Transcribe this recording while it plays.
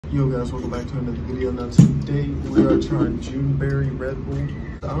Yo guys, welcome back to another video. Now today we are trying Juneberry Red Bull.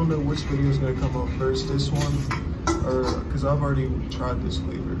 I don't know which video is gonna come out first, this one, or because I've already tried this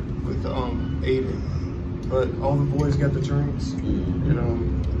flavor with Aiden. But all the boys got the drinks, and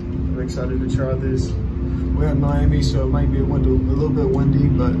I'm excited to try this. We're in Miami, so it might be a little bit windy,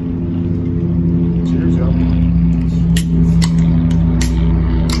 but cheers, y'all.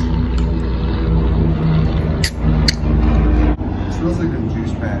 Smells like the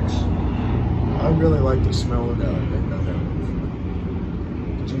juice packs. I really like the smell of that.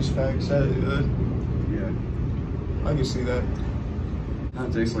 Juice packs, that is good. Yeah. I can see that.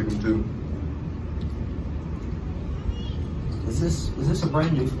 That tastes like them too. Is this a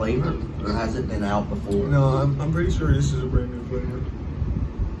brand new flavor, or has it been out before? No, I'm pretty sure this is a brand new flavor.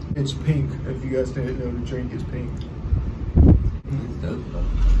 It's pink. If you guys didn't know, the drink is pink. It's dope, though.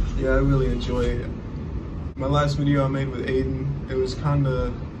 Yeah, I really enjoy it. My last video I made with Aiden, it was kind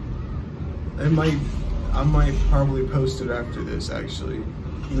of, I might probably post it after this actually.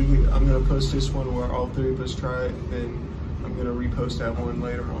 I'm gonna post this one where all three of us try it, and then I'm gonna repost that one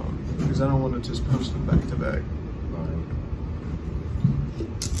later on because I don't want to just post them back to back. Right.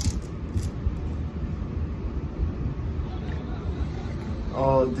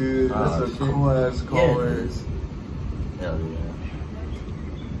 Oh dude, that's a cool ass color. Yeah, it is. Hell yeah.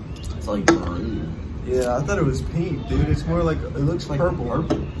 It's like maroon. Yeah, I thought it was pink, dude. It's more like, it looks like purple.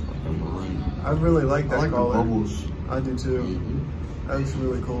 Like a maroon. I really like that I like color. the bubbles. I do too. That's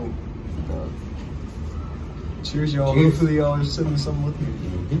really cool. It Cheers, y'all. Cheers. Hopefully y'all are sitting some with me.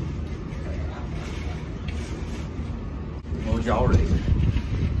 What would y'all rate it?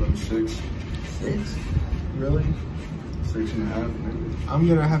 About 6. 6? Really? 6.5 maybe. I'm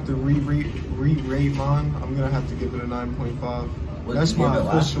gonna have to re-rate mine. I'm gonna have to give it a 9.5. What That's did you my give it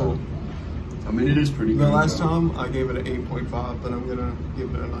last official. time? I mean, it is pretty good. The last though. time I gave it an 8.5, but I'm gonna give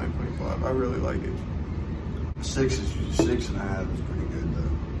it a 9.5. I really like it. 6.5 is pretty good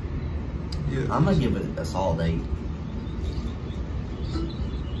though. Yeah. I'm gonna give it a solid 8.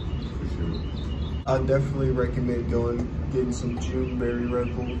 For sure. I definitely recommend getting some Juneberry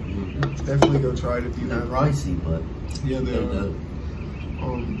Red Bull. Definitely go try it if you They're haven't. pricey, but Yeah, they they're are. dope.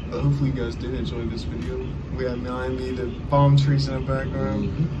 But hopefully you guys did enjoy this video. We have Miami, the palm trees in the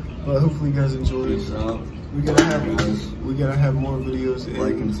background. But hopefully you guys enjoyed Peace it. out. We gotta have more videos.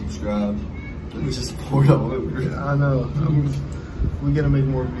 Like and subscribe. We just poured all over it. I know. We gotta make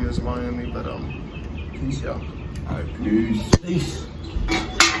more videos in Miami, but peace, y'all. Alright, peace. Peace.